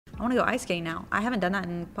I want to go ice skating now. I haven't done that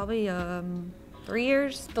in probably 3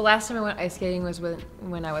 years. The last time I went ice skating was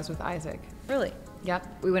when I was with Isaac. Really?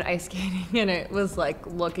 Yep. We went ice skating, and it was like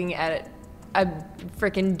looking at a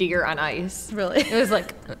freaking deer on ice. Really? It was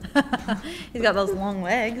like... He's got those long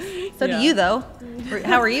legs. So Yeah. do you, though.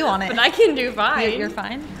 How are you on it? But I can do fine. You're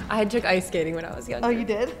fine? I took ice skating when I was younger. Oh, you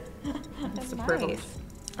did? That's a privilege.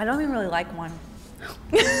 I don't even really like one.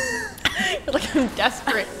 Like I'm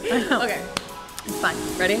desperate. Okay. It's fine.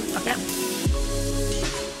 Ready? Okay.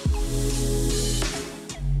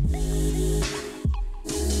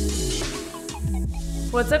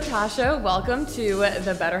 What's up, Tasha? Welcome to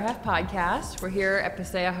the Better Half podcast. We're here at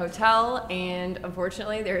Paseo Hotel, and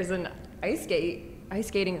unfortunately, there's an ice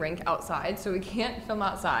skating rink outside, so we can't film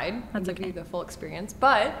outside and give you the full experience.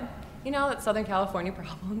 But you know, that's Southern California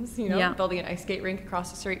problems. You know, Yeah. building an ice skate rink across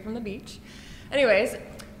the street from the beach. Anyways,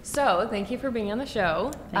 so thank you for being on the show.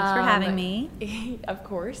 Thanks for having me. Of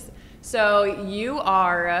course. So you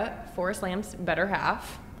are Forest Lamb's better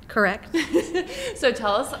half. Correct. So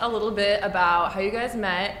tell us a little bit about how you guys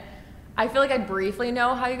met. I feel like I briefly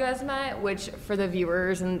know how you guys met, which for the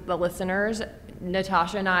viewers and the listeners,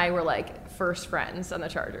 Natasha and I were like first friends on the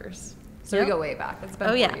Chargers. So Yep. we go way back. It's been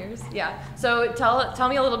 4 yeah. years. Yeah. So tell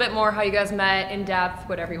me a little bit more how you guys met, in depth,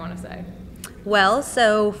 whatever you want to say. Well,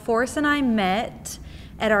 so Forrest and I met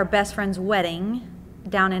at our best friend's wedding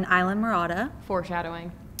down in Island Murata.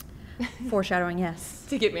 Foreshadowing. Foreshadowing, yes.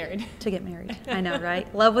 To get married. To get married. I know,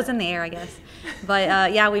 right? Love was in the air, I guess.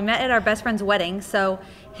 But yeah, we met at our best friend's wedding. So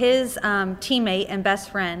his teammate and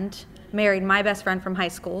best friend married my best friend from high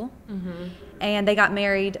school. Mm-hmm. And they got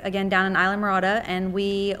married again down in Island Murata. And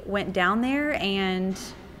we went down there and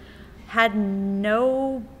had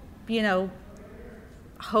no,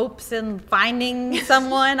 hopes in finding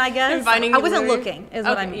someone, I guess. And finding I wasn't the- looking, is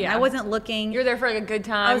what I mean. yeah. I wasn't looking. You're there for like a good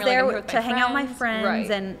time. I was You're there like, I'm here to with my hang out with my friends,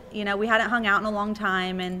 Right. and we hadn't hung out in a long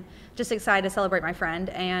time, and just excited to celebrate my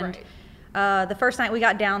friend. And the first night we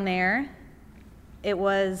got down there,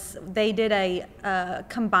 they did a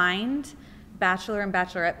combined bachelor and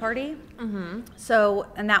bachelorette party. Mm-hmm. So,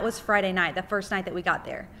 and that was Friday night, the first night that we got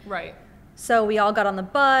there. Right. So we all got on the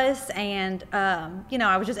bus, and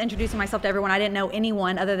I was just introducing myself to everyone. I didn't know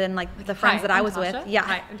anyone other than like the friends Hi, that I I'm was Tasha. with. Yeah.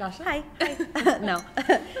 Hi, I'm Tasha. Hi. No.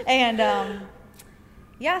 And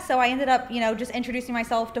yeah, so I ended up, just introducing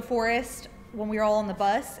myself to Forrest when we were all on the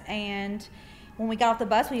bus. And when we got off the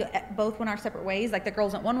bus, we both went our separate ways. Like the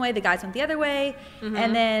girls went one way, the guys went the other way. Mm-hmm.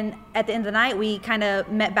 And then at the end of the night, we kind of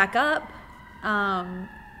met back up.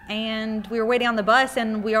 And we were waiting on the bus,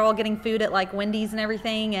 and we were all getting food at like Wendy's and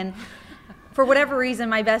everything. And for whatever reason,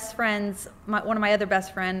 my best friend's, one of my other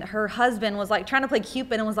best friend, her husband was like trying to play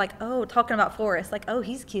Cupid and was like, oh, talking about Forrest, like, oh,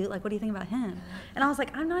 he's cute. Like, what do you think about him? And I was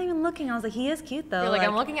like, I'm not even looking. I was like, he is cute though. You're like,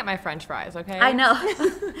 I'm looking at my French fries, okay? I know.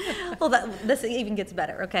 Well, this even gets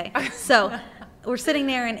better. Okay. So we're sitting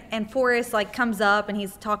there, and Forrest like comes up, and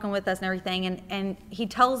he's talking with us and everything. And he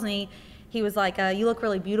tells me, he was like, you look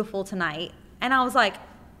really beautiful tonight. And I was like,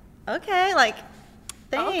 okay, like,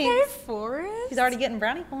 thanks. Okay, Forrest. He's already getting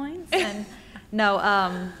brownie points. And no,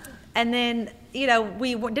 and then, we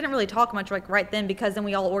didn't really talk much like right then, because then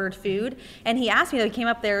we all ordered food. And he asked me, he came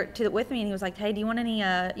up there with me, and he was like, hey, do you want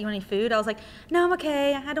any food? I was like, no, I'm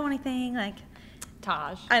okay. I don't want anything. Like,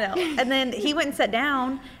 Taj. I know. And then he went and sat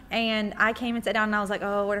down, and I came and sat down, and I was like,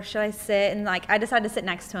 oh, where should I sit? And like, I decided to sit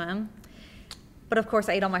next to him. But of course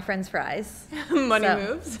I ate all my friend's fries. Money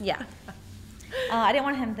moves. Yeah. I didn't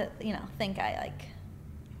want him to, think I like,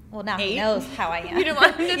 well, now Ate? he knows how I am. You didn't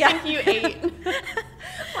want him to Yeah. think you ate.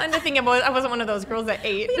 Wanted to think I wasn't one of those girls that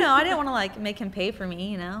ate. I didn't want to like make him pay for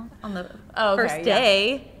me, on the Oh, okay, first yeah.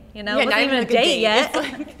 day. It wasn't not even a like date yet.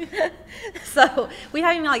 It's like- So we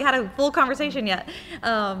haven't even like had a full conversation yet.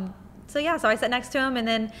 So I sat next to him, and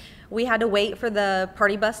then we had to wait for the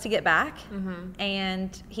party bus to get back. Mm-hmm.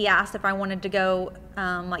 And he asked if I wanted to go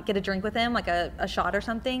get a drink with him, like a shot or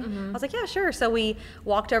something. Mm-hmm. I was like, yeah, sure. So we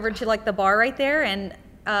walked over to like the bar right there, and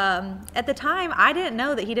at the time I didn't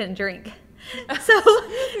know that he didn't drink. So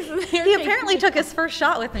he apparently took his first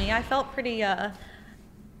shot with me. I felt pretty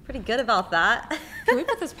good about that. Can we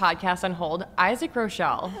put this podcast on hold? Isaac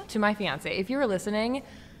Rochelle, to my fiance, if you were listening,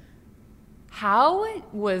 how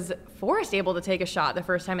was Forrest able to take a shot the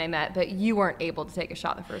first time I met, but you weren't able to take a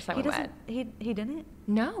shot the first time we met? He didn't?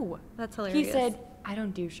 No. That's hilarious. He said, I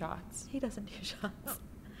don't do shots. He doesn't do shots.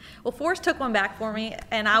 Well, Forrest took one back for me,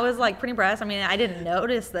 and I was like pretty impressed. I mean, I didn't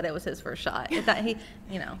notice that it was his first shot. That he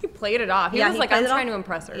played it off. He was like, I'm trying to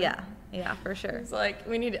impress her. Yeah, for sure. It's like,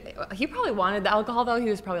 he probably wanted the alcohol though. He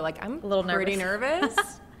was probably like, I'm A little pretty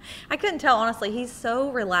nervous. I couldn't tell, honestly. He's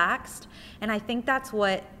so relaxed, and I think that's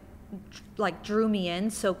what like drew me in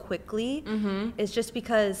so quickly is just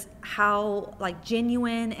because how like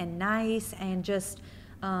genuine and nice and just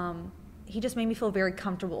he just made me feel very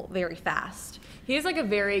comfortable very fast. He's like a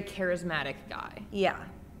very charismatic guy. Yeah.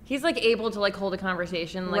 He's like able to like hold a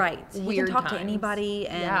conversation like right. He can talk to anybody,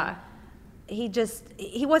 and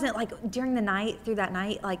he wasn't like during the night, through that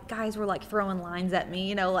night, like guys were like throwing lines at me,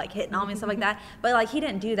 you know, like hitting on me and stuff like that. But like he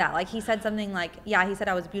didn't do that. Like he said something like, he said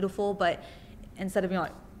I was beautiful, but instead of being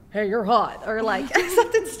like, hey, you're hot, or like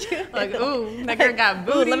something stupid. Like, ooh, that girl got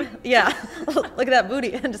booty. Look at that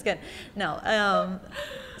booty. I'm just kidding. No.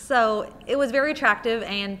 So it was very attractive,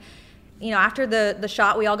 and you know, after the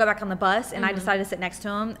shot, we all got back on the bus, and I decided to sit next to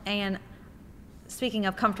him. And speaking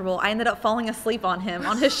of comfortable, I ended up falling asleep on him,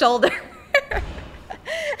 on his shoulder. I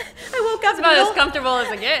woke up. It's about as comfortable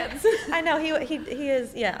as it gets. I know he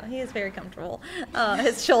is. Yeah, he is very comfortable.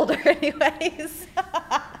 His shoulder, anyways.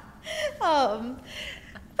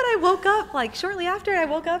 But I woke up like shortly after. I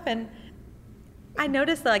woke up and I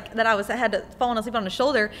noticed like that I had fallen asleep on his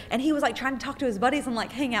shoulder, and he was like trying to talk to his buddies and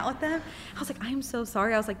like hang out with them. I was like, I am so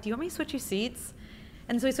sorry. I was like, do you want me to switch you seats?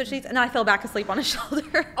 And so we switched seats, and then I fell back asleep on his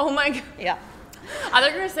shoulder. Oh my God. Yeah. I thought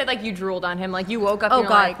you were gonna say like you drooled on him, like you woke up. Oh and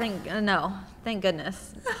God, like, thank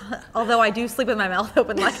goodness. Although I do sleep with my mouth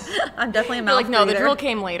open, like I'm definitely a mouth like no, breather. the drool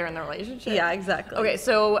came later in the relationship. Yeah, exactly. Okay,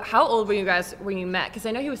 so how old were you guys when you met? Because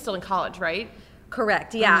I know he was still in college, right?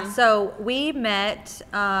 Correct. Yeah. So we met.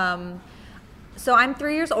 So I'm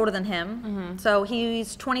 3 years older than him. So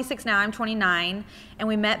he's 26 now. I'm 29, and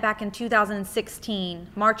we met back in 2016,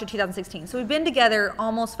 March of 2016. So we've been together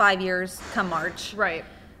almost 5 years. Come March. Right.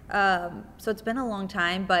 So it's been a long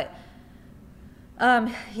time, but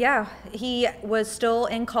he was still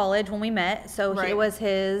in college when we met. So it was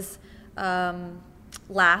his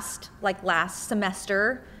last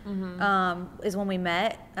semester is when we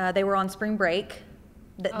met. They were on spring break.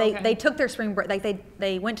 They took their spring break. Like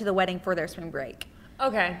they went to the wedding for their spring break.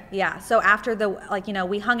 Okay. Yeah. So after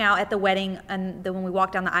we hung out at the wedding, and then when we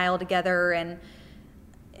walked down the aisle together, and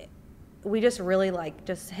we just really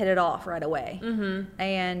just hit it off right away.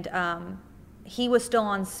 And he was still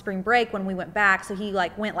on spring break when we went back, so he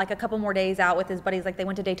went a couple more days out with his buddies. Like they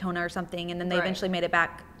went to Daytona or something, and then they eventually made it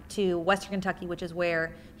back to Western Kentucky, which is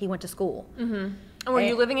where he went to school. And were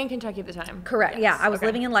you living in Kentucky at the time? Correct. Yes. Yeah, I was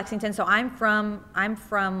living in Lexington. So I'm from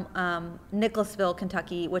Nicholasville,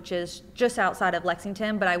 Kentucky, which is just outside of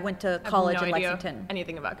Lexington. But I went to college in Lexington.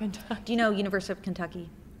 Anything about Kentucky? Do you know University of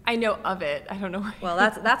Kentucky? I know of it. I don't know where. Well,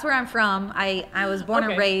 that's where I'm from. I was born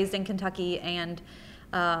and raised in Kentucky, and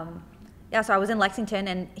so I was in Lexington,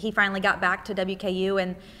 and he finally got back to WKU,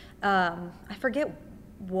 and I forget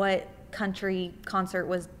what country concert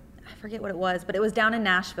was. I forget what it was, but it was down in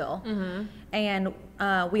Nashville. And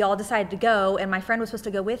we all decided to go, and my friend was supposed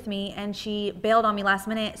to go with me, and she bailed on me last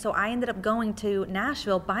minute, so I ended up going to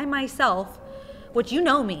Nashville by myself, which you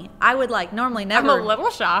know me. I would normally never. I'm a little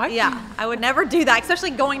shocked. Yeah, I would never do that, especially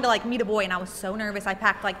going to meet a boy, and I was so nervous. I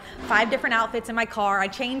packed 5 different outfits in my car. I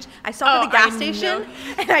stopped at the gas station,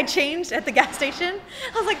 and I changed at the gas station.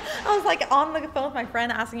 I was on the phone with my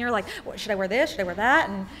friend asking her what, should I wear this? Should I wear that?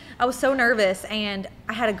 And I was so nervous, and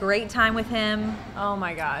I had a great time with him. Oh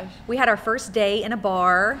my gosh. We had our first date in a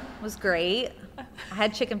bar. It was great. I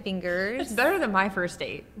had chicken fingers. It's better than my first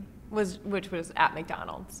date. Which was at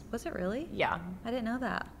McDonald's. Was it really? Yeah. I didn't know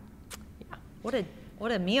that. Yeah. What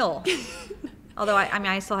a meal. Although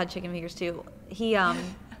I still had chicken fingers too. I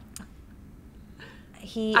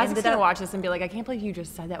was just gonna watch this and be like, I can't believe you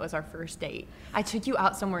just said that was our first date. I took you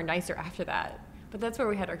out somewhere nicer after that. But that's where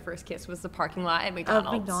we had our first kiss, was the parking lot at McDonald's.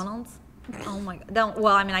 Of McDonald's? Oh my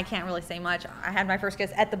God. I can't really say much. I had my first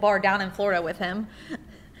kiss at the bar down in Florida with him.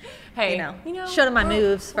 Hey, showed him my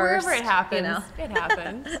moves first. Wherever it happens, it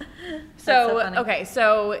happens.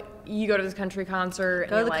 So you go to this country concert.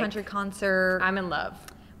 Country concert. I'm in love.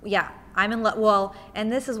 Yeah, I'm in love. Well,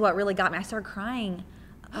 and this is what really got me. I started crying.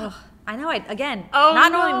 Oh, I know.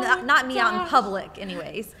 Not me out in public.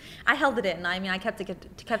 Anyways, I held it in. I kept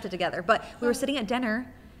it together. But we were sitting at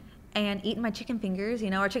dinner and eating my chicken fingers,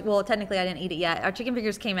 technically I didn't eat it yet. Our chicken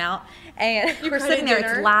fingers came out, and we're sitting there,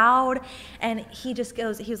 it's loud, and he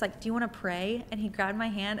was like, do you want to pray? And he grabbed my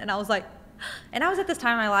hand, and I was like, and I was at this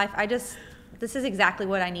time in my life, this is exactly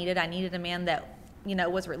what I needed. I needed a man that,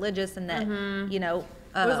 was religious, and that, it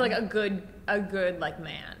was like a good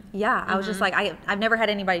man. Yeah, I was just like, I've never had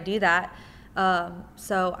anybody do that.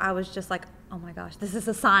 So I was just like, oh my gosh, this is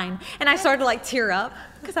a sign. And I started to tear up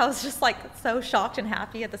because I was just so shocked and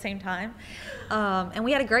happy at the same time. And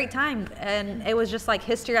we had a great time. And it was just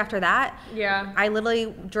history after that. Yeah. I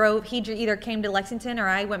literally drove, he either came to Lexington or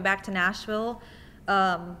I went back to Nashville.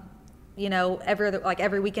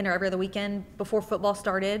 every weekend or every other weekend before football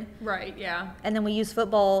started. Right, yeah. And then we use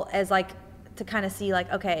football as like to kind of see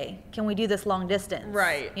like, okay, can we do this long distance?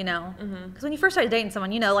 Right. Because when you first started dating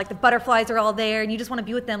someone, like the butterflies are all there and you just want to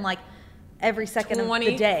be with them like every second of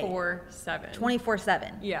the day. 24/7.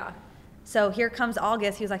 24/7. Yeah. So here comes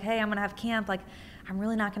August. He was like, hey, I'm going to have camp. Like, I'm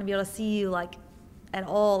really not going to be able to see you like at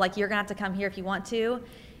all. Like, you're going to have to come here if you want to.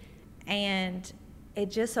 And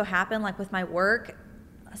it just so happened, like with my work,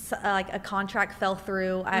 like a contract fell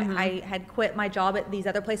through. I had quit my job at these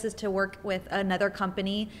other places to work with another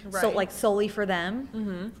company, so like solely for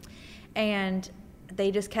them. And they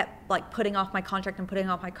just kept like putting off my contract. And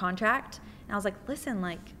I was like, listen,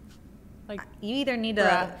 like you either need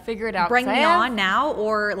to figure it out, bring me on now,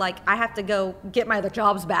 or like I have to go get my other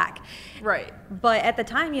jobs back. Right. But at the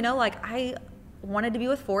time, like I wanted to be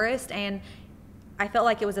with Forrest, and I felt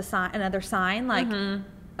like it was another sign, like,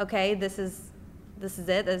 okay, this is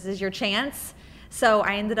it. This is your chance. So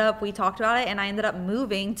we talked about it, and I ended up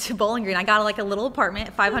moving to Bowling Green. I got like a little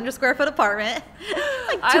apartment, 500 square foot apartment,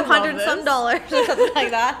 like $200 some or something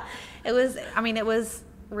like that. It was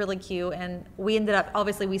really cute, and we ended up,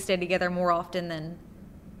 obviously we stayed together more often than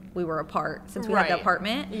we were apart since we had the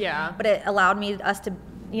apartment. Yeah. But it allowed us to,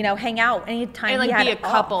 hang out anytime and we had be a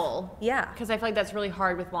couple. Off. Yeah. Because I feel like that's really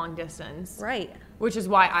hard with long distance. Right. Which is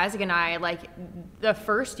why Isaac and I, like, the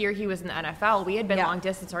first year he was in the NFL, we had been long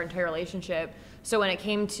distance our entire relationship. So when it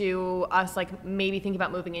came to us, like, maybe thinking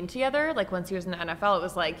about moving in together, like, once he was in the NFL, it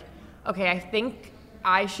was like, okay, I think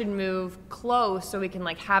I should move close so we can,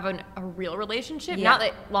 like, have a real relationship. Yeah. Not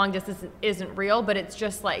that long distance isn't real, but it's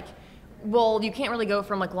just, like, well, you can't really go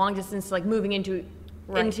from, like, long distance to, like, moving in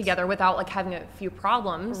together without, like, having a few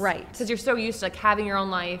problems. Right. Because you're so used to, like, having your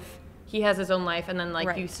own life. He has his own life, and then,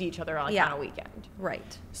 like, you see each other, like, on a weekend.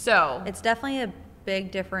 Right. So it's definitely a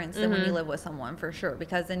big difference than when you live with someone, for sure,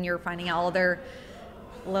 because then you're finding out all their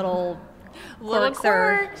little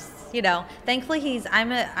quirks. Thankfully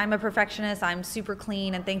I'm a perfectionist. I'm super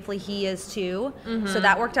clean, and thankfully he is too. So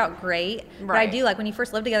that worked out great. Right. But I do, like, when you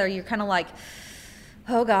first live together, you're kind of like,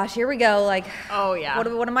 oh gosh, here we go. Like, oh yeah,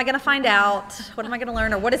 what am I going to find out? What am I going to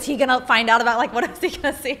learn? Or what is he going to find out about? Like, what is he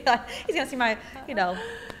going to see? Like, he's going to see my,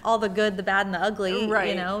 all the good, the bad, and the ugly,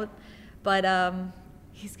 right. But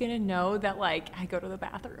he's going to know that, like, I go to the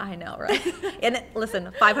bathroom. I know, right? And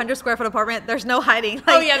listen, 500 square foot apartment, there's no hiding. Like,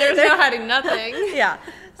 oh yeah, there's no hiding nothing. Yeah.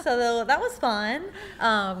 So that was fun.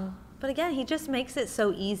 But again, he just makes it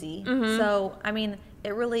so easy. So, I mean,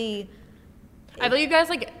 it really... I feel you guys,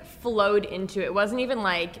 like, flowed into it. It wasn't even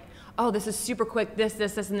like, oh, this is super quick, this,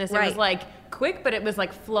 and this. Right. It was, like, quick, but it was,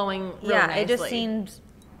 like, flowing really nicely.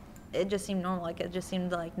 It just seemed normal. Like, it just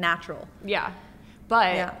seemed, like, natural. Yeah.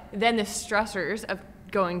 But then the stressors of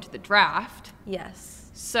going to the draft. Yes.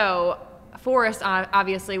 So Forrest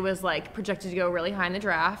obviously was, like, projected to go really high in the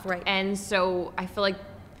draft. Right. And so I feel like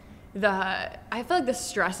the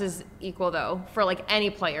stress is equal, though, for, like, any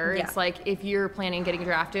player. Yeah. It's like, if you're planning getting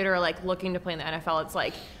drafted or, like, looking to play in the NFL, it's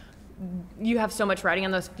like you have so much riding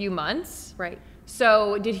on those few months. Right.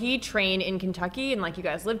 So did he train in Kentucky, and, like, you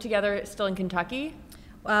guys live together still in Kentucky?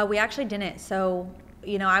 We actually didn't. So,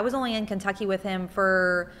 I was only in Kentucky with him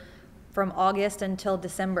from August until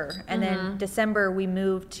December. And then December we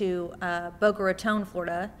moved to Boca Raton,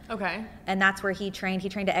 Florida. Okay. And that's where he trained. He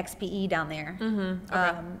trained at XPE down there.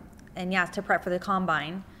 Okay. And to prep for the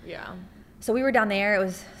combine. Yeah. So we were down there. It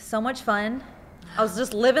was so much fun. I was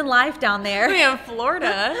just living life down there. In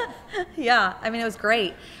Florida. Yeah. I mean, it was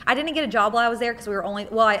great. I didn't get a job while I was there because we were only,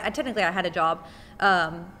 I technically had a job.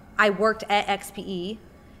 I worked at XPE.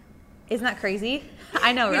 Isn't that crazy?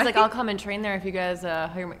 I know, right? He's like, I'll come and train there if you guys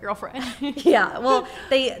hire my girlfriend. Yeah. Well,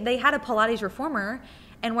 they had a Pilates reformer,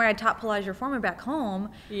 and where I taught Pilates reformer back home,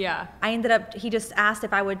 he just asked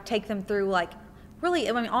if I would take them through, like, really,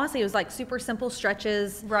 I mean, honestly, it was like super simple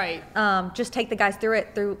stretches. Right. Just take the guys through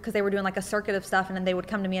because they were doing like a circuit of stuff, and then they would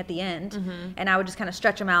come to me at the end, and I would just kind of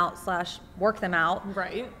stretch them out / work them out.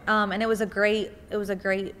 Right. And it was a great,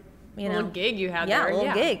 little gig you had there. Yeah, a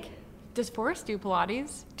little gig. Does Forrest do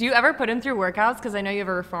Pilates? Do you ever put him through workouts? Because I know you have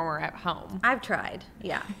a reformer at home. I've tried,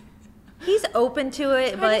 yeah. He's open to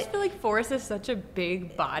it, but... I just feel like Forrest is such a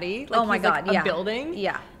big body. Like, oh my God, like a building.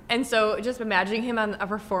 Yeah. And so just imagining him on a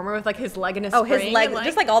reformer with, like, his leg in a spring. Oh, his leg,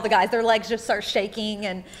 just like all the guys, their legs just start shaking,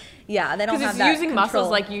 and they don't have that control. Because he's using muscles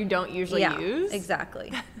like you don't usually use.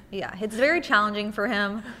 Exactly. Yeah, it's very challenging for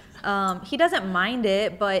him. He doesn't mind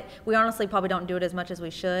it, but we honestly probably don't do it as much as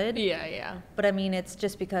we should. Yeah, yeah. But I mean, it's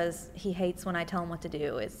just because he hates when I tell him what to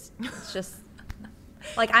do. It's just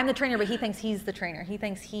like, I'm the trainer, but he thinks he's the trainer. He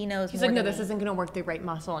thinks he knows. He's like, no, this isn't going to work the right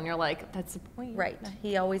muscle, and you're like, that's the point. Right.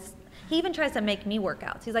 He always He even tries to make me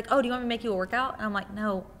workouts. He's like, oh, do you want me to make you a workout? And I'm like,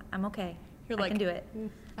 no, I'm okay. I can do it.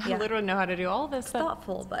 I literally know how to do all this stuff.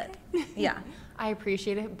 Thoughtful, but yeah. I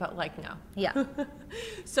appreciate it, but like, no. Yeah.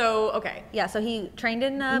 So, okay. Yeah, so he trained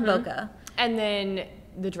in Boca. And then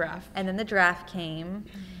the draft. And then the draft came,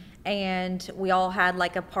 and we all had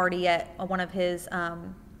like a party at one of his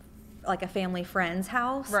like a family friend's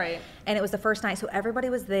house. Right. And it was the first night, so everybody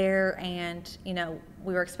was there, and you know,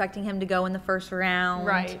 we were expecting him to go in the first round.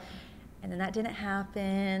 Right. And then that didn't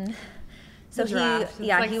happen. So he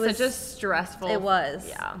was such a stressful. It was.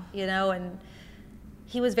 Yeah. You know, and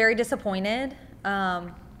he was very disappointed.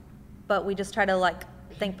 But we just try to like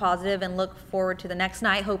think positive and look forward to the next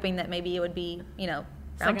night, hoping that maybe it would be, you know,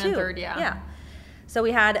 round second 2. and third, yeah. Yeah. So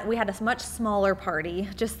we had a much smaller party,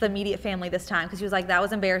 just the immediate family this time, because he was like, that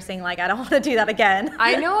was embarrassing. Like, I don't want to do that again.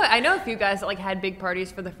 I know a few guys that like had big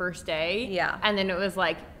parties for the first day. Yeah. And then it was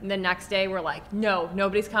like the next day we're like, no,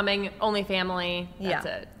 nobody's coming, only family. That's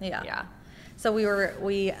it. Yeah. Yeah. So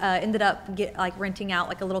we ended up renting out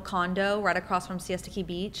like a little condo right across from Siesta Key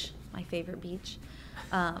Beach, my favorite beach.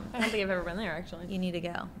 I don't think I've ever been there actually. You need to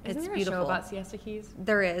go. Isn't It's there beautiful. a show about Siesta Keys?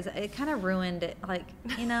 There is. It kind of ruined it, like,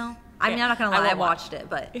 you know. I mean, Yeah, I'm not gonna I lie, I won't watched it,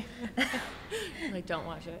 but Like, don't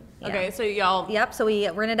watch it. Yeah. Okay, so y'all. Yep. So we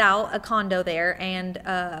rented out a condo there,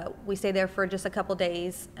 and we stayed there for just a couple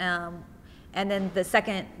days. And then the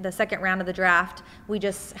second round of the draft, we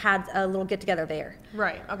just had a little get together there.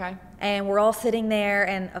 Right. Okay. And we're all sitting there,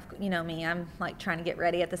 and you know me, I'm like trying to get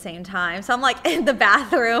ready at the same time. So I'm like in the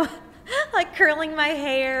bathroom, like curling my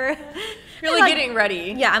hair. You're like getting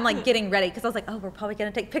ready. Yeah, I'm like getting ready because I was like, oh, we're probably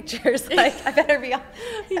gonna take pictures. Like, I better be on.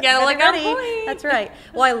 You gotta look on ready. point. That's right.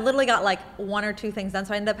 Well, I literally got like 1 or 2 things done,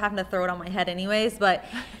 so I ended up having to throw it on my head anyways. But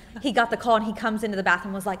he got the call, and he comes into the bathroom,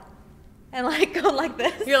 and was like, and like going like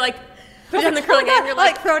this. You're like, put down the curling iron. You're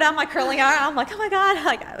like throw down my curling iron. I'm like, oh my god,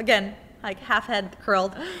 like again, like half head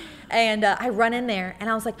curled. And I run in there, and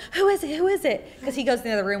I was like, who is it? Who is it? Because he goes in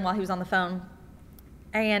the other room while he was on the phone,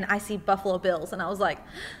 and I see Buffalo Bills, and I was like,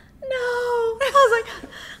 no. I was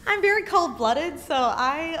like, I'm very cold-blooded, so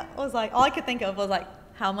I was like, all I could think of was like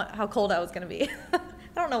how cold I was gonna be. I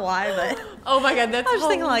don't know why, but oh my god, that's. I was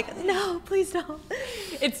thinking like, no, please don't.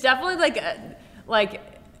 It's definitely like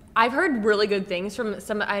I've heard really good things from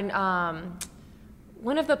some.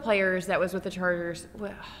 One of the players that was with the Chargers,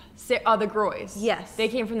 the Groys. Yes. They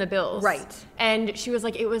came from the Bills. Right. And she was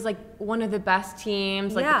like, it was like one of the best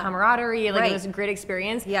teams, like Yeah. the camaraderie, like Right. it was a great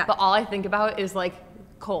experience. Yeah. But all I think about is like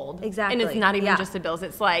cold. Exactly. And it's not even Yeah. just the Bills.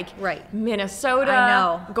 It's like Right. Minnesota. I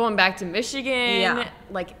know. Going back to Michigan. Yeah.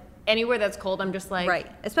 Like anywhere that's cold, I'm just like. Right.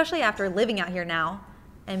 Especially after living out here now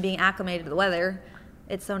and being acclimated to the weather.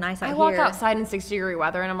 It's so nice out I here. walk outside in 60-degree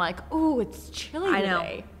weather and I'm like, ooh, it's chilly I today.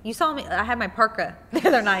 know. You saw me. I had my parka the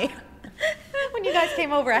other night. When you guys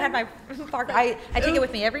came over, I had my parka. I take it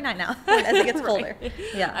with me every night now as it gets colder. Right.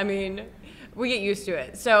 Yeah. I mean, we get used to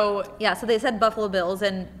it. So Yeah, so they said Buffalo Bills,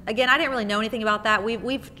 and again, I didn't really know anything about that.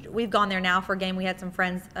 We've gone there now for a game. We had some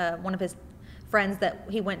friends, one of his friends that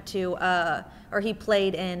he went to, or he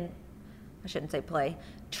played in. I shouldn't say play.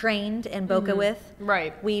 Trained in Boca with.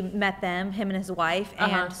 Right. We met them, him and his wife,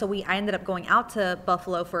 and so I ended up going out to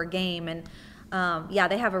Buffalo for a game, and yeah,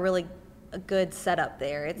 they have a good setup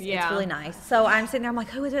there. It's really nice. So I'm sitting there, I'm like,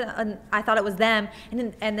 who is it? And I thought it was them,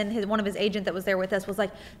 and then one of his agent that was there with us was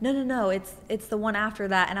like, no, it's the one after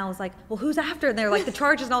that. And I was like, well, who's after? And they're like, the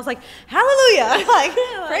Chargers. And I was like, hallelujah, like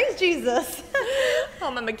praise Jesus. oh,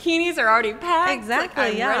 my bikinis are already packed. Exactly,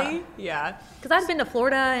 Like, I'm yeah. ready. Yeah. Because I'd been to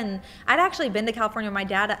Florida, and I'd actually been to California. My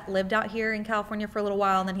dad lived out here in California for a little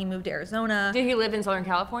while, and then he moved to Arizona. Did he live in Southern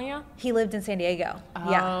California? He lived in San Diego.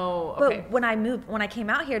 Oh, Yeah. okay. But when I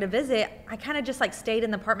came out here to visit, I kind of just like stayed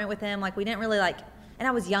in the apartment with him. Like we didn't really like, and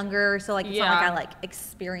I was younger, so like it's not like I like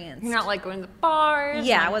experienced. You're not like going to the bars.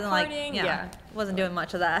 Yeah, and, I wasn't like partying? wasn't doing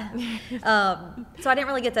much of that. So I didn't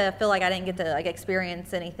really get to feel like I didn't get to like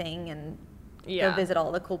experience anything and go visit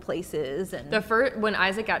all the cool places. And When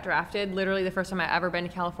Isaac got drafted, literally the first time I ever been to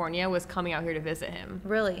California was coming out here to visit him.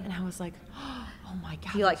 Really, And I was like, oh my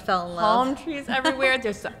god. you like fell in love. Palm trees everywhere.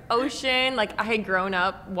 There's the ocean. Like I had grown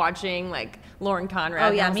up watching like Lauren Conrad. Oh,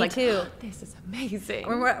 and yeah, I was me like, too. This is amazing.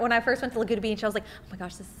 When I first went to Laguna Beach, I was like, oh my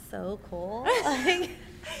gosh, this is so cool. Like,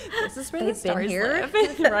 This is where They've the been stars here.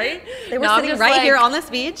 live, right? they were Now I'm sitting just right like- here on this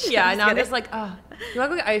beach. Yeah, Just now I'm kidding. just like, oh, you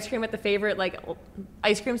want to go get ice cream at the favorite like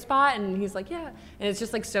ice cream spot? And he's like, yeah. And it's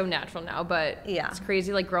just like so natural now, but Yeah. it's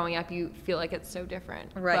crazy. Like growing up, you feel like it's so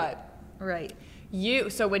different. Right. But Right.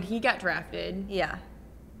 so when he got drafted, Yeah.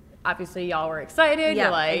 obviously y'all were excited. Yeah,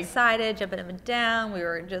 You're like excited, jumping up and down. We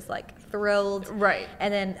were just like thrilled. Right.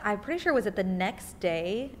 And then I'm pretty sure was it the next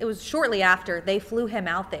day? It was shortly after they flew him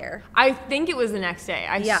out there. I think it was the next day.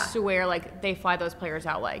 I Yeah. swear, like they fly those players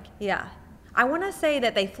out like. Yeah. I want to say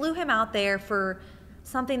that they flew him out there for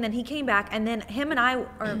something, then he came back, and then him and I,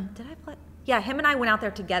 or did I play? Yeah, him and I went out there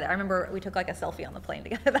together. I remember we took like a selfie on the plane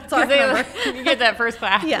together. That's all I remember. You get that first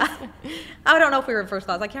class. Yeah. I don't know if we were in first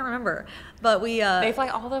class. I can't remember. But we... they fly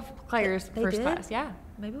all the players they first did? class. Yeah.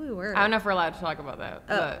 Maybe we were. I don't know if we're allowed to talk about that.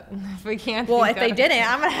 But if we can't. Well, if they didn't,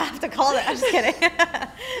 I'm going to have to call it. I'm just kidding.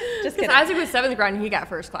 Just kidding. Isaac was 7th grade and he got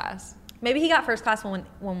first class. Maybe he got first class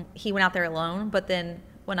when he went out there alone, but then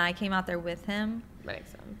when I came out there with him... That makes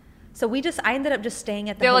sense. So I ended up just staying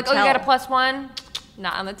at the They're hotel. like, oh, you got a +1?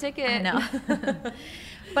 Not on the ticket. I know.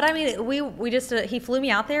 But I mean, we just he flew me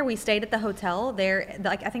out there. We stayed at the hotel there.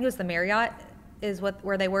 Like I think it was the Marriott is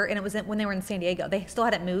where they were, and it was when they were in San Diego. They still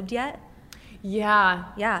hadn't moved yet. Yeah.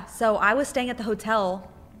 Yeah. So I was staying at the hotel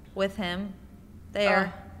with him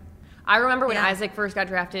there. I remember when Yeah. Isaac first got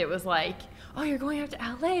drafted, it was like, oh, you're going out to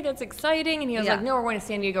LA. That's exciting. And he was Yeah. like, no, we're going to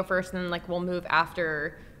San Diego first, and then like we'll move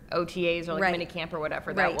after OTAs or like Right. mini camp or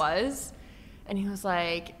whatever Right. that was. And he was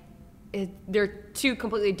like, they're two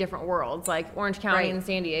completely different worlds, like Orange County Right. and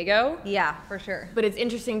San Diego. Yeah, for sure. But it's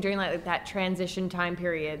interesting during like that transition time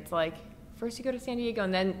period. It's like first you go to San Diego,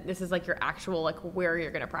 and then this is like your actual like where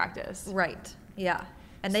you're gonna practice. Right. Yeah.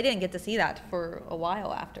 And they didn't get to see that for a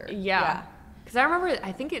while after. Yeah. Because I remember,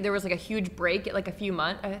 I think there was like a huge break, like a few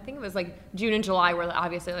months. I think it was like June and July where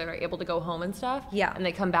obviously they were able to go home and stuff. Yeah. And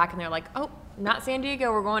they come back and they're like, oh, not San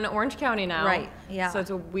Diego, we're going to Orange County now. Right, yeah. So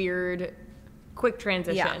it's a weird, quick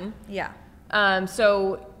transition. Yeah.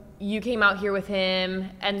 So you came out here with him,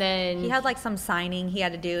 and then He had like some signing he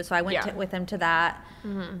had to do, so I went Yeah. with him to that.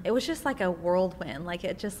 It was just like a whirlwind. Like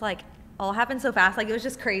it just like all happened so fast. Like it was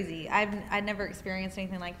just crazy. I'd never experienced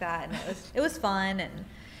anything like that, and it was fun.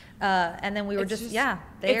 And then we were It's just just- there.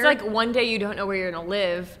 It's like one day you don't know where you're gonna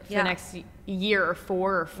live for Yeah. the next year or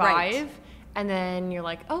 4 or 5, Right. and then you're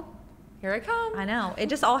like, oh, here I come. I know. It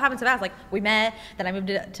just all happened so fast. Like we met, then I moved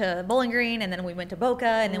to Bowling Green, and then we went to Boca,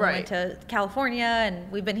 and then we went to California,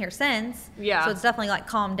 and we've been here since. Yeah. So it's definitely like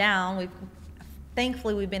calmed down.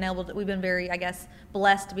 Thankfully we've been very, I guess,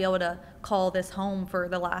 blessed to be able to call this home for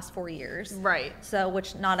the last 4 years. Right. So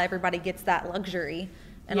which not everybody gets that luxury,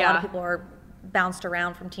 and a lot Yeah. of people are bounced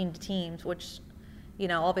around from team to teams, which, you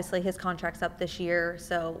know, obviously his contract's up this year,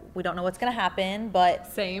 so we don't know what's going to happen, but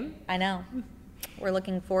Same. I know. We're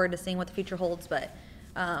looking forward to seeing what the future holds, but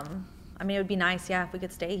I mean, it would be nice, yeah, if we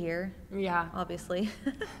could stay here, Yeah. obviously.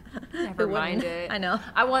 Never Who mind wouldn't? it. I know.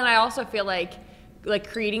 I also feel like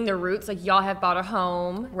creating the roots, like y'all have bought a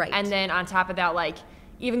home. Right. And then on top of that, like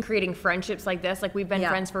even creating friendships like this, like we've been Yeah.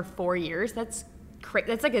 friends for 4 years. That's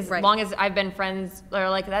that's like as Right. long as I've been friends, or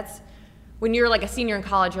like that's when you're like a senior in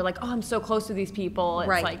college, you're like, oh, I'm so close to these people. It's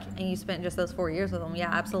Right. like, And you spent just those 4 years with them. Yeah,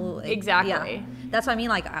 absolutely. Exactly. Yeah. That's what I mean.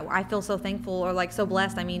 Like, I feel so thankful or like so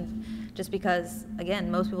blessed. I mean, just because,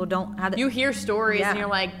 again, most people don't have you hear stories Yeah. and you're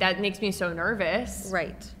like, that makes me so nervous.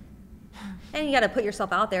 Right. And you got to put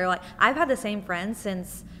yourself out there. Like, I've had the same friends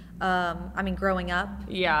since, growing up.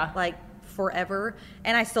 Yeah. Like, forever.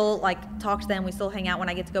 And I still, like, talk to them. We still hang out when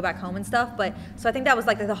I get to go back home and stuff. But, so I think that was,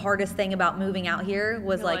 like, the hardest thing about moving out here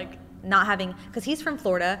was, You're like- not having, because he's from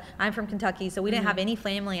Florida, I'm from Kentucky, so we didn't have any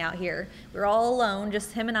family out here. We were all alone,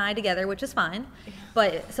 just him and I together, which is fine.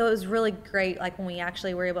 But so it was really great, like when we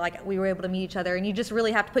actually were able, to meet each other. And you just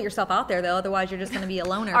really have to put yourself out there, though, otherwise you're just going to be a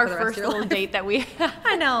loner Our for the rest first of your little life. date that we had.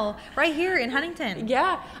 I know, right here in Huntington.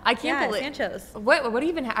 Yeah, I can't Yeah, believe Sancho's. What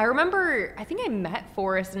even? I remember. I think I met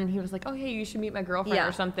Forrest, and he was like, "Oh, hey, you should meet my girlfriend Yeah.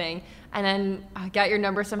 or something." And then I got your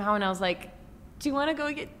number somehow, and I was like, "Do you want to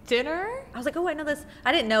go get dinner?" I was like, oh, I know this.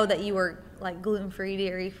 I didn't know that you were like gluten-free,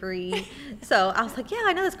 dairy-free. So I was like, yeah,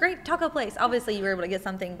 I know this great taco place. Obviously, you were able to get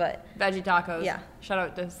something, but Veggie tacos. Yeah. Shout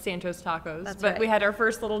out to Sancho's Tacos. That's but right. we had our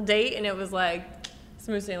first little date, and it was like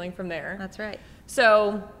smooth sailing from there. that's right.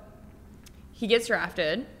 So he gets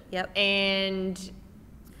drafted. Yep. And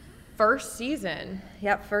first season.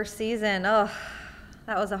 Yep, first season. Oh,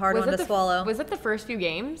 that was a hard one to swallow. Was it the first few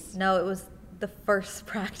games? No, it was the first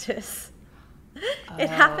practice. It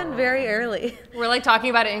happened very early. We're like talking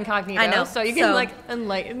about it incognito. I know. So you can So- like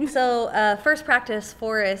enlighten. So, first practice,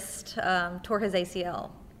 Forrest tore his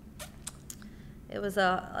ACL. It was,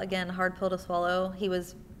 again, a hard pill to swallow. He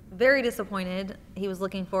was very disappointed. He was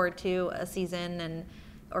looking forward to a season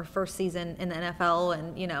or first season in the NFL,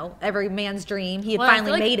 and, you know, every man's dream. He had Well, I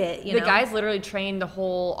finally feel like made it, you the know. guys literally trained the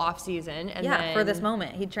whole off season, and Yeah, for then this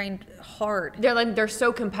moment. He trained hard. they're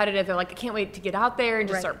so competitive. They're like, I can't wait to get out there and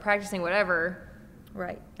just Right. start practicing whatever.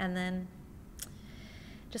 Right. And then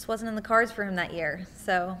just wasn't in the cards for him that year.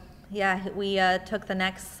 So, yeah, we took the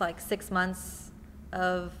next like 6 months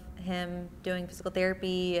of him doing physical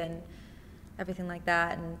therapy and everything like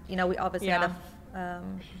that. And, you know, we obviously had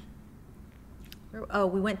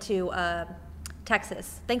we went to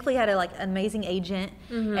Texas. Thankfully, he had an amazing agent,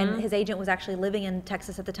 and his agent was actually living in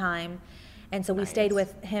Texas at the time. And so we stayed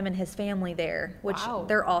with him and his family there, which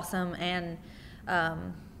they're awesome. And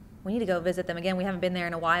we need to go visit them again. We haven't been there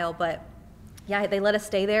in a while, but yeah, they let us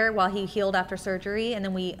stay there while he healed after surgery. And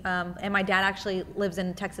then we, and my dad actually lives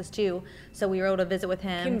in Texas too, so we were able to visit with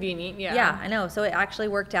him. Convenient, yeah. Yeah, I know. So it actually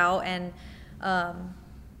worked out, and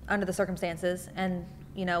under the circumstances. And,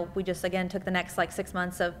 you know, we just, again, took the next like 6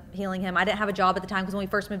 months of healing him. I didn't have a job at the time because when we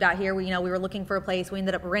first moved out here, we were looking for a place. We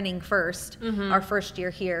ended up renting first, our first year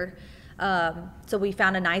here. So we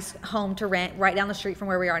found a nice home to rent right down the street from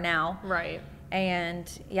where we are now. Right. And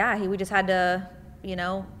yeah, we just had to,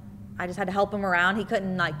 I just had to help him around. He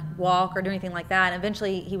couldn't like walk or do anything like that. And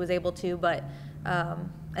eventually he was able to, but,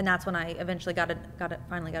 and that's when I eventually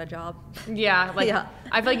finally got a job. Yeah. Like,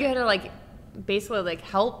 I feel like you had to basically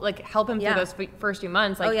help him through those first few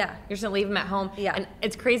months. Like, you're just gonna leave him at home. Yeah. And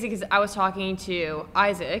it's crazy because I was talking to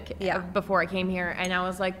Isaac before I came here, and I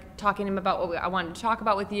was like talking to him about what I wanted to talk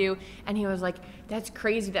about with you, and he was like, "That's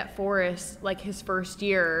crazy that Forrest, like his first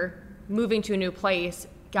year moving to a new place,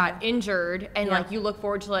 got injured, and like you look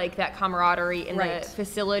forward to like that camaraderie in the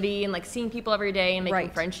facility and like seeing people every day and making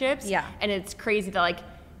friendships. Yeah. And it's crazy that like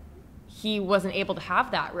he wasn't able to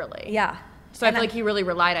have that really. Yeah. So I feel like he really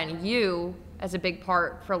relied on you as a big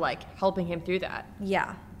part for like helping him through that.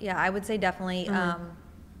 Yeah. Yeah, I would say definitely.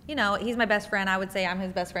 He's my best friend. I would say I'm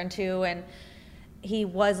his best friend too. And he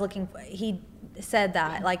said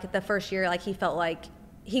that like the first year, like he felt like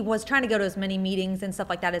he was trying to go to as many meetings and stuff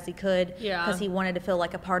like that as he could. Yeah. Because he wanted to feel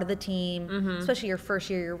like a part of the team, especially your first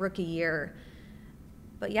year, your rookie year.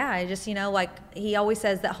 But yeah, I just, like he always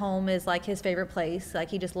says that home is like his favorite place. Like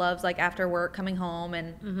he just loves like after work coming home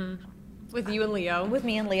and with you and Leo. With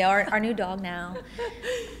me and Leo, our new dog now.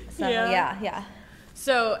 So yeah.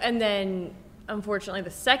 So, and then unfortunately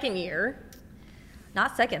the second year.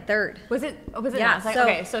 Not second, third. Was it yeah, not second?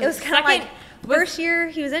 Okay, so it was kind of like first year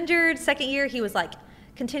he was injured, second year he was like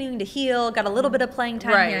continuing to heal, got a little bit of playing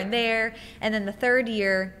time here and there. And then the third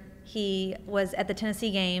year he was at the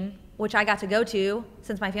Tennessee game, which I got to go to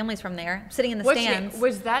since my family's from there, sitting in the stands.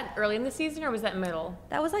 Was that early in the season or was that middle?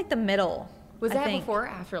 That was like the middle. Was that before or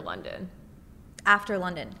after London? After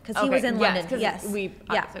London, because he was in London. Yes, we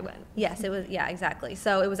obviously went. Yes, it was. Yeah, exactly.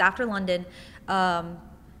 So it was after London,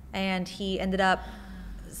 and he ended up.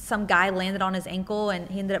 Some guy landed on his ankle, and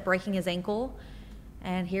he ended up breaking his ankle.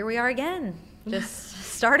 And here we are again, just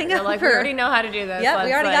starting over. Like we already know how to do this. Yeah,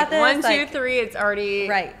 we already got this. 1, 2, 3. It's already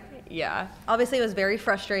right. Yeah. Obviously, it was very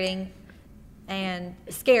frustrating and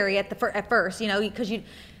scary at first, because you,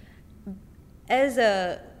 as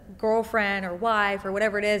a girlfriend or wife or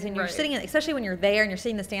whatever it is, and you're sitting in, especially when you're there and you're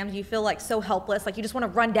sitting in the stands, you feel like so helpless, like you just want to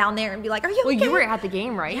run down there and be like, are you okay? Well, you were at the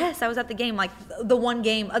game, right? Yes, I was at the game, like the one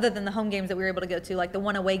game other than the home games that we were able to go to, like the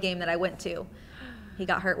one away game that I went to. He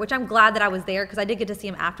got hurt, which I'm glad that I was there because I did get to see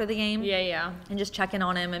him after the game. Yeah. And just check in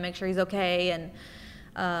on him and make sure he's okay. And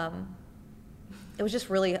it was just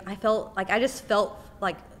really, I just felt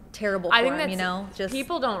like terrible for him, just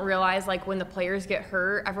people don't realize like when the players get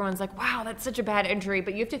hurt, everyone's like, wow, that's such a bad injury,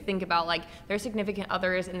 but you have to think about like their significant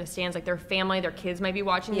others in the stands, like their family, their kids might be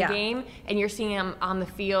watching the game, and you're seeing them on the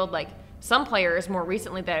field. Like some players more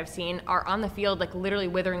recently that I've seen are on the field like literally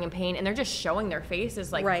withering in pain, and they're just showing their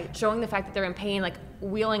faces, like showing the fact that they're in pain, like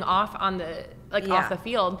wheeling off on the off the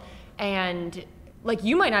field. And like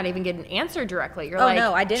you might not even get an answer directly. You're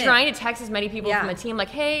no, I didn't. Trying to text as many people from the team, like,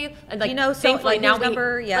 hey, and like thankfully now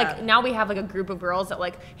like now we have like a group of girls that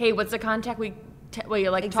like, hey, what's the contact we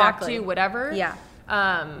talk to, whatever. Yeah.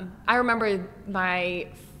 I remember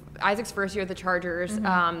Isaac's first year at the Chargers.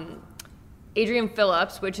 Adrian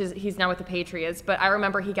Phillips, he's now with the Patriots, but I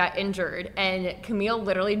remember he got injured and Camille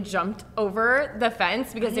literally jumped over the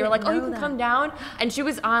fence because they were like, oh, you can come down. And she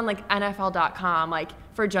was on like NFL.com, like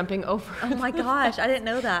for jumping over. Oh my gosh, I didn't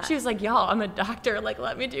know that. She was like, y'all, I'm a doctor. Like,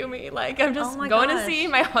 let me do me. Like, I'm just going to see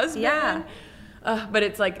my husband. Yeah. But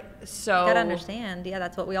it's like so. You gotta understand. Yeah,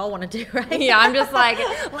 that's what we all want to do, right? Yeah, I'm just like,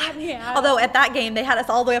 let me out. Although at that game they had us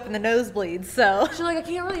all the way up in the nosebleeds, so. She's like, I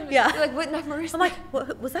can't really. Yeah. You're like, what? Not Marissa. I'm like,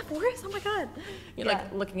 what, was that Forrest? Oh my god. You're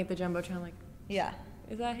like looking at the jumbotron, like. Yeah.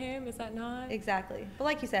 Is that him? Is that not? Exactly. But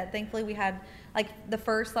like you said, thankfully we had like the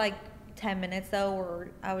first 10 minutes though, where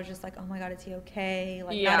I was just like, oh my god, is he okay?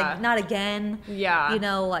 Like, not again. Yeah.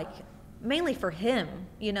 Like mainly for him,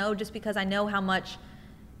 just because I know how much.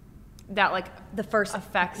 that like the first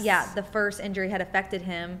affects. the first injury had affected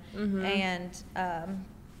him, and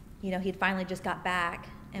you know, he'd finally just got back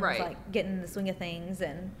and was like getting in the swing of things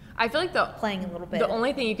and I feel like playing a little bit. The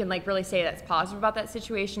only thing you can like really say that's positive about that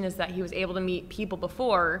situation is that he was able to meet people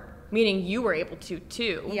before, meaning you were able to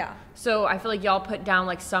too. Yeah. So I feel like y'all put down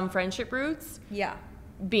like some friendship roots. Yeah.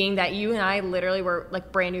 Being that you and I literally were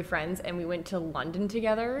like brand new friends and we went to London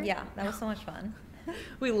together. Yeah, that was so much fun.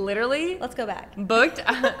 We literally let's go back. Booked.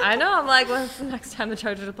 I know. I'm like, when's the next time the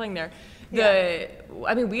Chargers are playing there?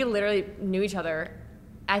 I mean, we literally knew each other.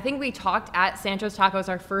 I think we talked at Sancho's Tacos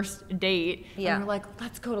our first date. Yeah. And we're like,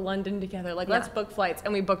 let's go to London together. Like, let's book flights.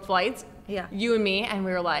 And we booked flights. Yeah. You and me. And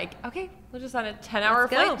we were like, okay, we're just on a 10-hour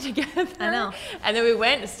flight together. I know. And then we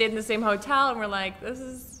went and stayed in the same hotel. And we're like, this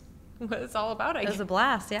is what it's all about, I guess. It was a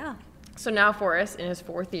blast, yeah. So now Forrest in his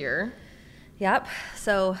 4th year. Yep.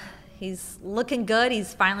 So he's looking good.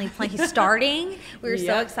 He's finally playing. He's starting. We were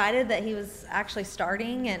so excited that he was actually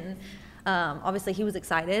starting. And obviously he was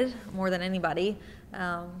excited more than anybody.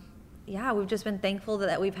 Yeah, we've just been thankful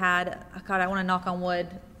that we've had, God, I want to knock on wood.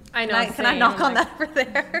 I know. Can I knock on that over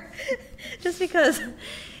there? Just because,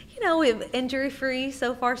 you know, we've injury-free,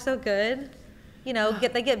 so far so good. You know,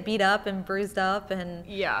 they get beat up and bruised up and,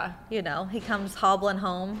 you know, he comes hobbling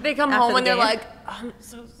home. They come home and they're like, I'm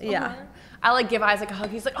so sorry. Yeah. I like give Isaac a hug.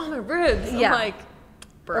 He's like, oh, my ribs. Yeah. I'm like,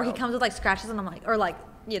 bro. Or he comes with like scratches and I'm like, or like,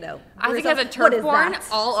 you know. Isaac has a turf burn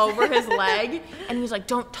all over his leg and he's like,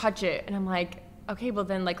 don't touch it. And I'm like, okay, well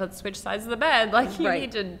then like let's switch sides of the bed. Like you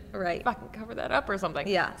need to fucking cover that up or something.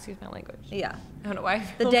 Yeah. Excuse my language. Yeah. I don't know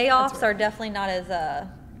why. The day offs are definitely not as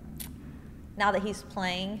now that he's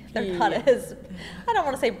playing, they're not as, I don't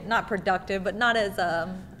want to say not productive, but not as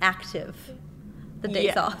active. The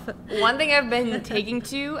days off. One thing I've been taking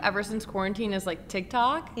to ever since quarantine is like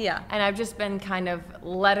TikTok. Yeah. And I've just been kind of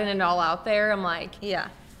letting it all out there. I'm like,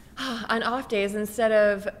 on off days, instead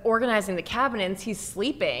of organizing the cabinets, he's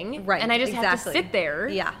sleeping. Right. And I just have to sit there.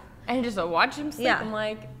 Yeah. And just watch him sleep. I'm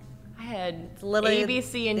like, I had A, B,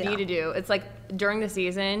 C, and D to do. It's like during the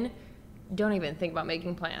season, don't even think about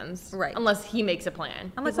making plans. Right. Unless he makes a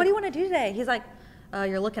plan. I'm like, what do you want to do today? He's like,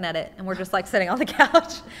 you're looking at it. And we're just like sitting on the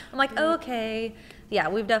couch. I'm like, okay. Yeah,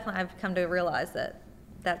 I've come to realize that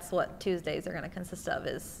that's what Tuesdays are going to consist of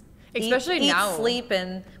is especially eat, now. Sleep,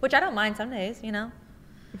 and which I don't mind some days, you know.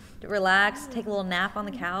 Relax, take a little nap on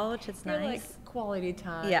the couch. It's nice. Like quality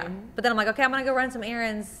time. Yeah. But then I'm like, okay, I'm going to go run some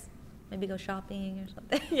errands. Maybe go shopping or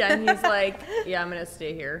something. Yeah, and he's like, yeah, I'm going to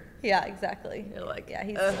stay here. Yeah, exactly. You're like, yeah,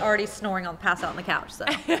 he's already snoring passed out on the couch, so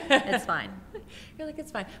it's fine. You're like,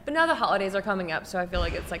 it's fine. But now the holidays are coming up, so I feel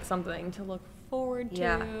like it's like something to look forward to.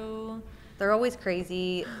 Yeah. They're always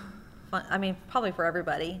crazy. Fun. I mean, probably for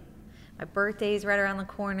everybody. My birthday's right around the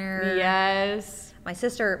corner. Yes.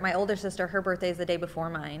 My older sister, her birthday's the day before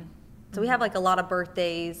mine. So we have like a lot of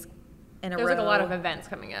birthdays in a row. There's like a lot of events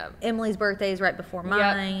coming up. Emily's birthday's right before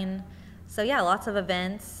mine. So yeah, lots of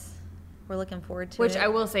events. We're looking forward to it. Which I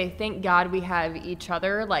will say, thank God we have each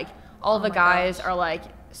other. Like all the guys are like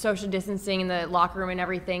social distancing in the locker room and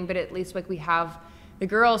everything, but at least like we have the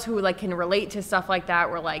girls who like can relate to stuff like that.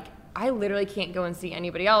 We're like, I literally can't go and see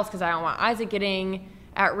anybody else because I don't want Isaac getting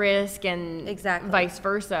at risk and vice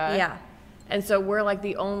versa. Yeah. And so we're like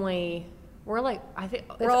the only, I think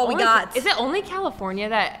we're all we got. Is it only California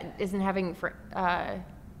that isn't having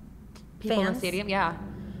people in the stadium? Yeah.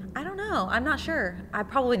 I don't know. I'm not sure.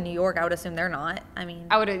 Probably New York. I would assume they're not. I mean,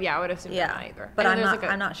 I would assume they're not either. But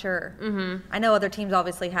I'm not sure. Mm-hmm. I know other teams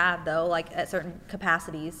obviously have though, like at certain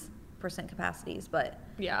percent capacities. But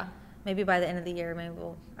yeah, maybe by the end of the year, maybe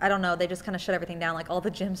I don't know. They just kind of shut everything down. Like all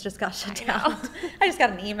the gyms just got shut down. I just got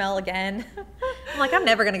an email again. I'm like, I'm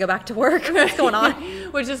never gonna go back to work. What's going on?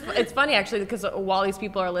 Which is it's funny actually because while these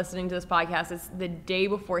people are listening to this podcast, it's the day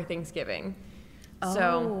before Thanksgiving.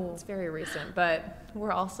 So it's very recent, but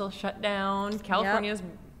we're all still shut down. California's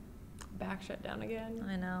back shut down again.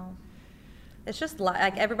 I know. It's just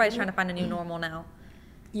like everybody's trying to find a new normal now.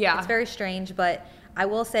 Yeah. It's very strange, but I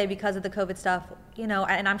will say because of the COVID stuff, you know,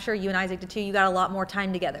 and I'm sure you and Isaac did too, you got a lot more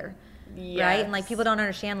time together. Yes. Right? And like people don't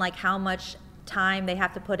understand like how much time they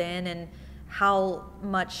have to put in and how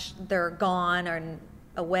much they're gone or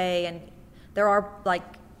away, and there are like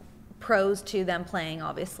pros to them playing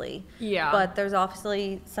obviously, but there's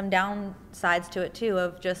obviously some downsides to it too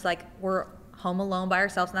of just like we're home alone by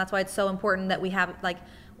ourselves, and that's why it's so important that we have like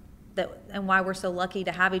that, and why we're so lucky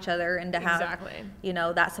to have each other and to have you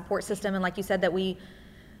know that support system, and like you said that we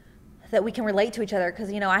can relate to each other,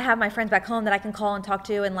 because you know I have my friends back home that I can call and talk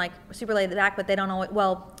to and like super laid back, but they don't always,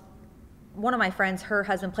 well one of my friends, her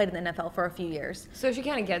husband played in the NFL for a few years. So she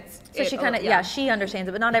kind of gets So she kind of, she understands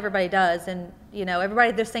it, but not everybody does. And,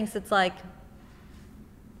 everybody just thinks it's like,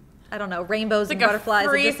 I don't know, rainbows like and butterflies. A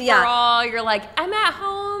free for all. You're like, I'm at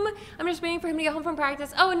home. I'm just waiting for him to get home from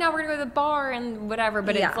practice. Oh, and now we're going to go to the bar and whatever.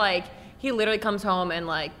 But it's like, he literally comes home and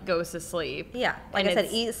like goes to sleep. Yeah. Like I said,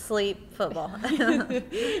 eat, sleep, football.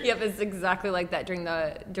 Yep. It's exactly like that during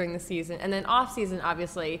the season. And then off season,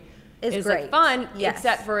 obviously, is great. Like fun, yes.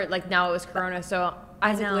 Except for like now it was Corona. So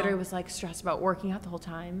Isaac literally was like stressed about working out the whole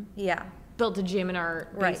time. Yeah. Built a gym in our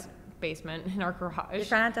basement in our garage. You're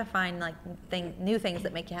trying to find like new things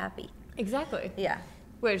that make you happy. Exactly. Yeah.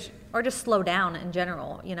 Or just slow down in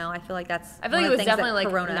general. I feel like that's I feel like it was definitely like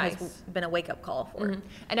Corona nice. has been a wake up call for. Mm-hmm.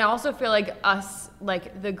 And I also feel like us,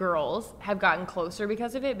 like the girls, have gotten closer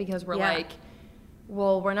because of it, because we're like,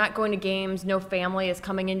 well, we're not going to games. No family is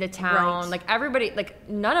coming into town. Right. Like everybody, like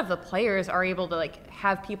none of the players are able to like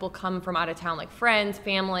have people come from out of town, like friends,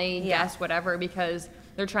 family, guests, whatever, because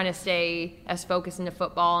they're trying to stay as focused into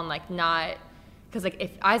football and like not, because like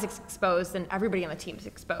if Isaac's exposed, then everybody on the team's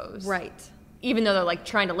exposed. Right. Even though they're like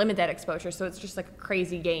trying to limit that exposure, so it's just like a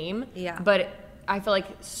crazy game. Yeah. But I feel like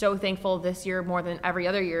so thankful this year more than every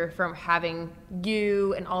other year from having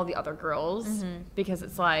you and all the other girls, because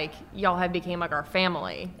it's like y'all have became like our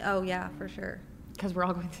family. Oh yeah, for sure. Because we're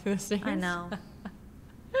all going through this thing. I know.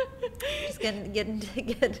 Just getting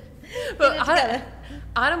together. But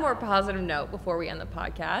on a more positive note, before we end the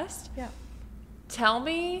podcast, tell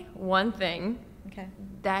me one thing. Okay.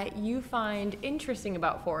 That you find interesting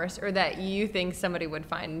about Forrest, or that you think somebody would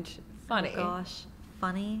find funny. Oh gosh,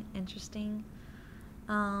 funny, interesting.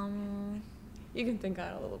 You can think on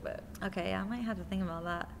it a little bit. Okay, yeah, I might have to think about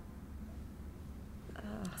that.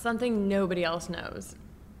 Something nobody else knows.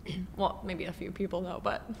 Well, maybe a few people know,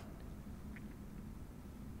 but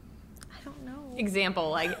I don't know. Example,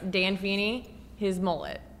 like Dan Feeney, his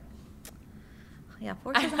mullet. Yeah,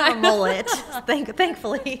 Forrest doesn't have a mullet,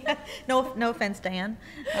 thankfully. No offense, Dan.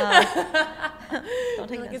 Don't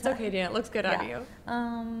take like, it's okay, Dan. It looks good on you.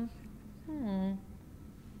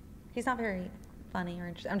 He's not very funny or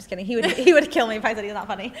interesting. I'm just kidding. He would kill me if I said he's not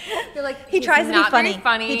funny. You're like, he tries to be funny.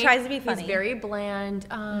 He tries to be funny. He's very bland.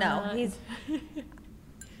 No,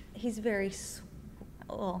 he's very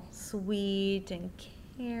sweet and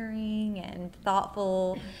caring and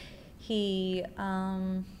thoughtful. He's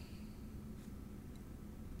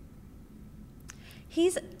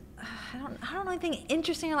I don't know anything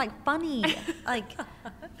interesting or like funny.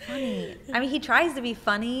 Funny. I mean, he tries to be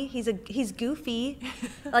funny. He's goofy.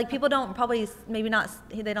 Like people don't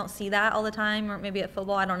they don't see that all the time, or maybe at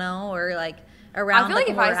football, I don't know, or like around. I feel like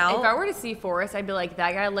if I were to see Forrest, I'd be like,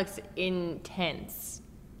 that guy looks intense.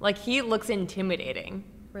 Like he looks intimidating.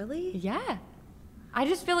 Really? Yeah. I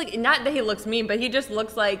just feel like, not that he looks mean, but he just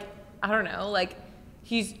looks like, I don't know, like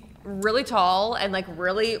he's really tall and like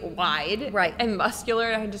really wide, right, and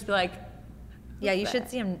muscular, and I'd just be like, yeah, you should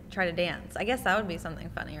see him try to dance. I guess that would be something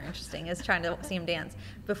funny or interesting, is trying to see him dance.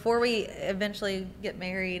 Before we eventually get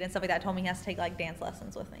married and stuff like that, I told me he has to take like dance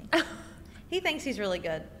lessons with me. He thinks he's really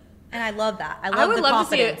good, and I love that. I would love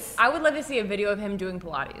confidence. I would love to see a video of him doing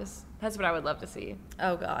Pilates. That's what I would love to see.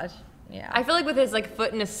 Oh gosh, yeah. I feel like with his like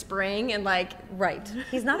foot in a spring and like, right,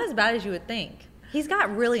 he's not as bad as you would think. He's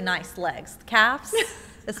got really nice legs, calves.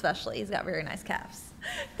 Especially, he's got very nice calves.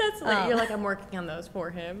 That's like, you're like, I'm working on those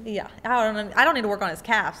for him. Yeah, I don't need to work on his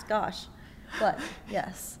calves, gosh, but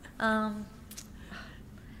yes. I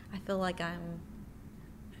feel like I'm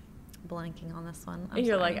blanking on this one.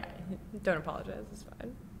 You're like, don't apologize, it's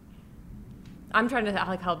fine. I'm trying to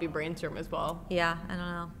like help you brainstorm as well. Yeah, I don't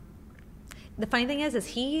know. The funny thing is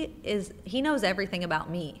he knows everything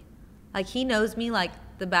about me. Like he knows me like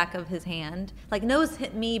the back of his hand. Like knows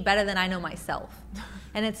me better than I know myself.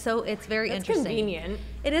 And it's very interesting. Convenient.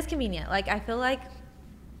 It is convenient. Like I feel like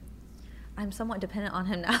I'm somewhat dependent on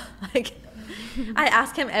him now. Like I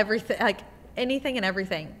ask him everything, like anything and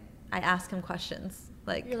everything. I ask him questions.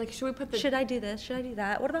 Like you're like, should I do this? Should I do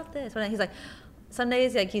that? What about this? He's like, some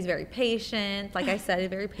days like he's very patient. Like I said, he's a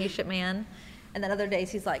very patient man. And then other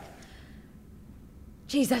days he's like,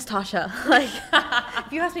 geez, that's Tasha. Like,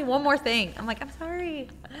 if you ask me one more thing, I'm like, I'm sorry.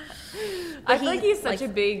 I feel like he's such a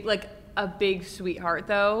big sweetheart,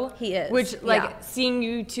 though. He is. Which, seeing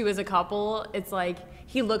you two as a couple, it's like,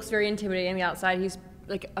 he looks very intimidating on the outside. He's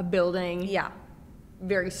like a building. Yeah.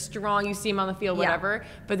 Very strong. You see him on the field, whatever.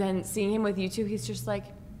 But then seeing him with you two, he's just like,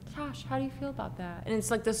 Tosh, how do you feel about that? And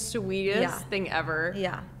it's like the sweetest thing ever.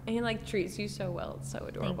 Yeah. And he like treats you so well. It's so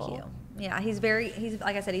adorable. Thank you. Yeah, he's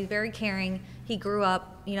like I said, he's very caring. He grew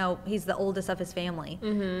up, he's the oldest of his family.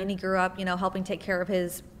 Mm-hmm. And he grew up, helping take care of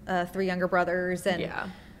his 3 younger brothers. And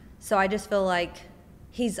So I just feel like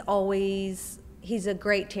he's a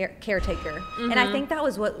great caretaker. And I think that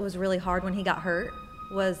was what was really hard when he got hurt,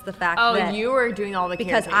 was the fact that you were doing all the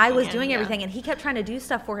because I was doing everything, and he kept trying to do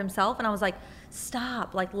stuff for himself, and I was like,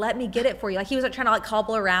 stop, like, let me get it for you. Like, he was like trying to like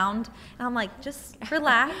hobble around, and I'm like, just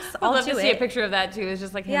relax. I'd love to see a picture of that too. It's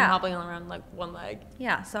just like him hobbling around like one leg.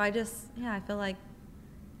 Yeah, so I feel like,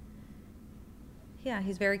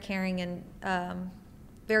 he's very caring and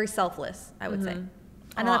very selfless, I would say.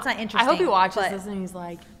 I know that's not interesting. I hope he watches this and he's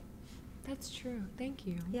like, that's true. Thank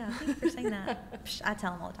you. Yeah, thank you for saying that. Psh, I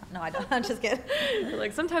tell him all the time. No, I don't. I'm just kidding.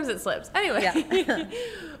 Like, sometimes it slips. Anyway.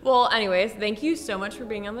 Well, anyways, thank you so much for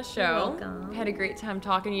being on the show. You're welcome. Had a great time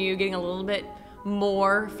talking to you, getting a little bit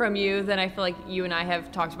more from you than I feel like you and I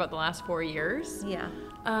have talked about the last 4 years. Yeah.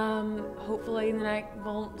 Hopefully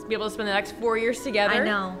we'll be able to spend the next 4 years together. I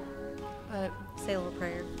know. But say a little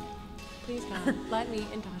prayer. Please God, let me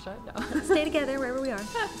and Tasha know. Stay together wherever we are.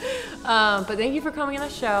 But thank you for coming on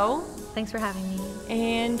the show. Thanks for having me.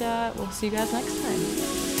 And we'll see you guys next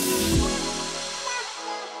time.